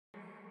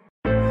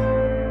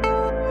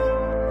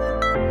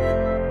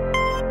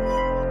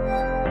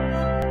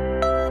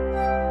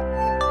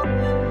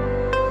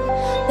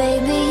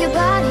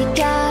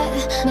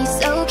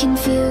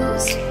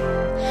eyes.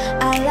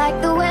 I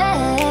like the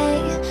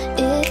way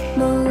it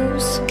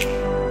moves.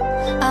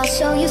 I'll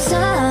show you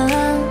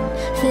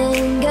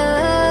something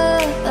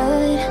good.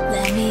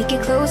 Let me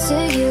get close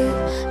to you,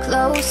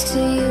 close to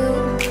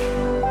you.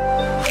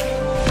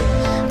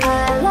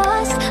 I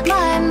lost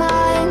my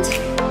mind.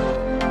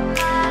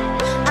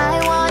 I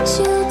want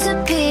you to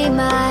be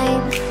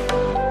mine.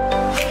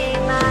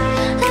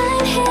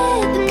 I'm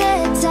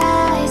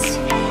hypnotized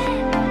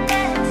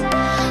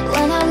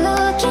when I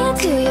look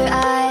into your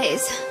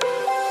eyes.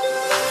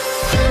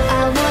 I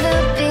wanna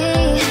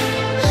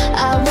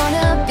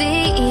be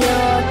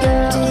your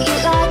girl. Do you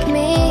like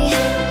me?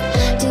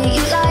 Do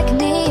you like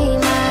me,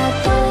 my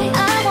boy? I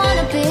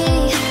wanna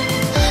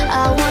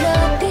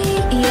be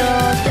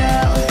your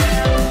girl.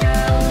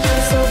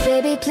 So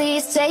baby,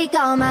 please take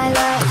all my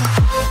love.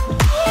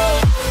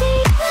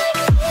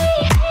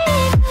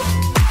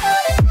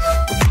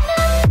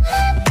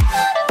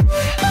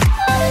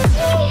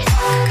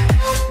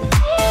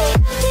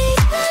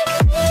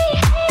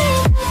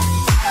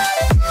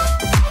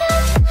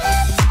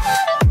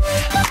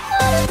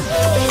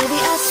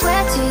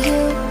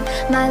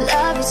 My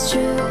love is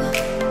true.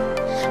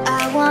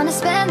 I wanna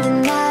spend the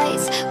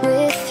nights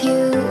with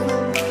you.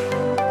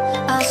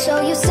 I'll show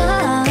you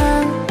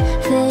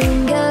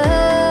something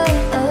good.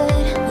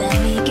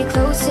 Let me get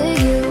close to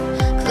you,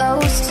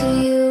 close to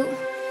you,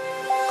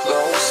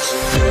 close to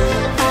you.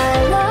 I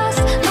lost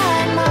my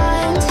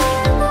mind.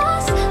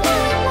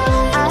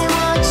 I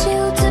want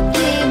you to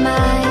be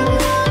mine.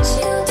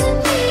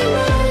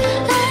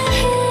 I'm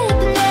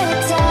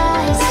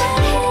hypnotized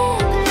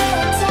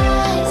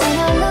when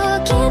I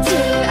look into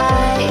your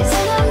eyes. I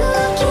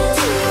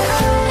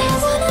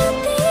wanna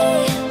be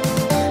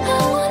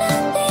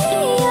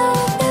your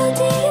girl.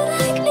 Do you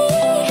like me?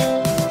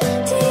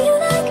 Do you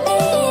like me,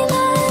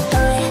 my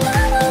boy? I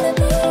wanna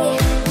be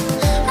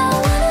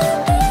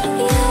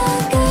your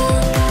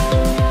girl.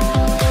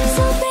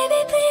 So baby,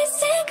 please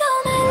take all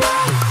my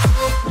love.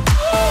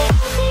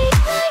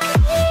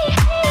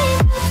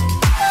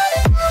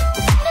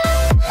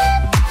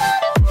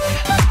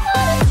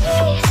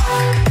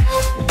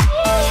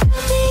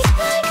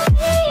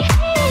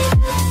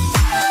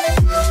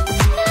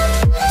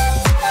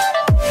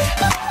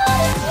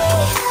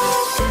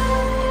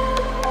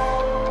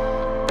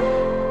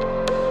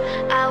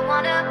 I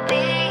wanna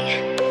be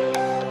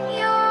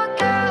your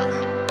girl.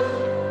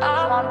 I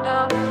wanna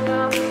be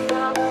your girl.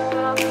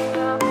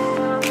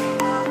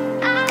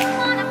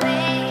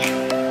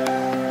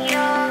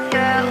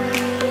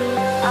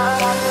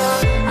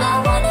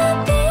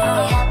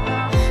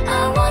 I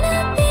wanna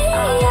be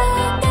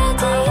your girl.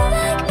 Do you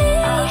like me?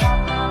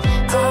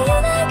 Do you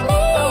like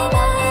me,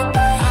 my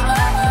boy?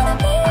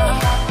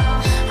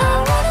 I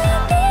wanna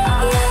be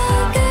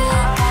your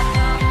girl.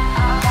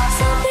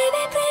 So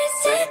baby, please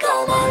take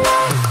all my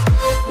love.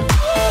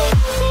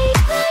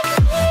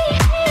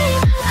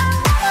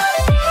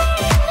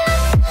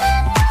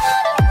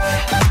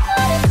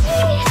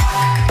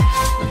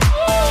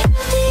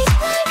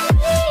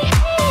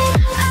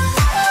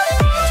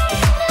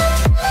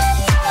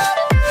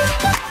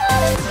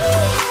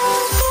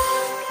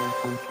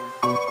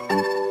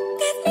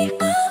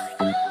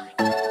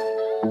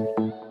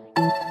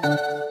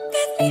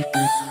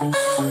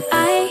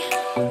 I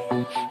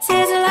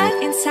see the light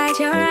inside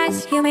your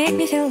eyes. You make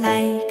me feel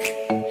like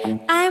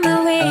I'm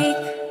awake.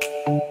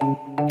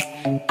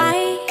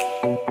 I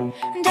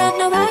don't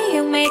know why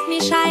you make me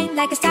shine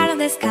like a star in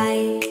the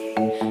sky.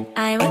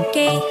 I'm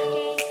okay.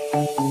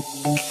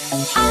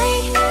 I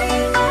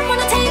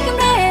wanna take a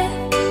breath.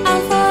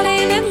 I'm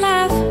falling in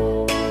love.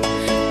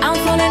 I'm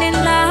falling in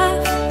love.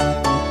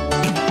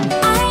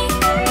 I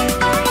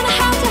wanna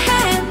hold your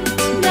hand.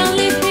 Don't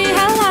leave me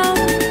alone.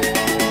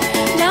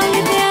 Don't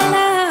leave me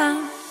alone.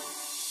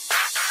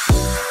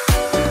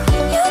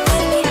 You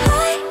make me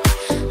high,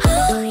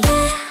 oh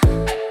yeah.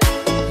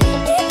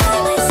 Deep by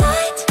my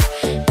side,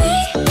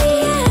 baby,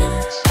 yeah.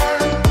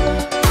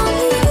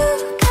 Only you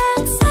can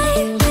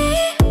save me.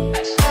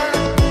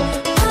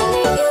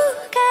 Only you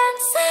can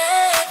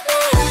save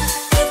me.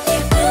 Give me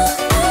more,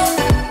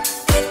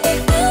 give me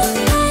more,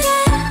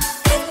 yeah.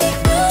 Give me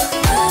more,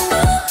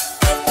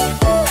 give me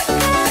more,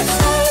 can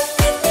save.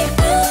 Give me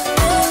more,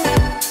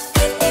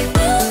 give me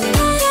more,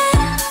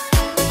 yeah.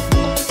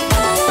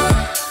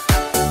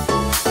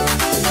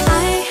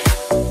 I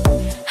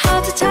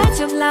hold the touch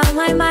of love,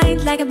 my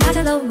mind like a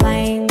bottle of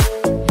wine.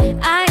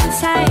 I'm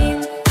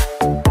insane.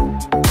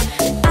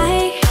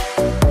 I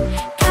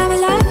come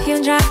and love you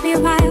and drive me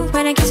wild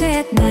when I kiss you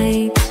at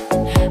night.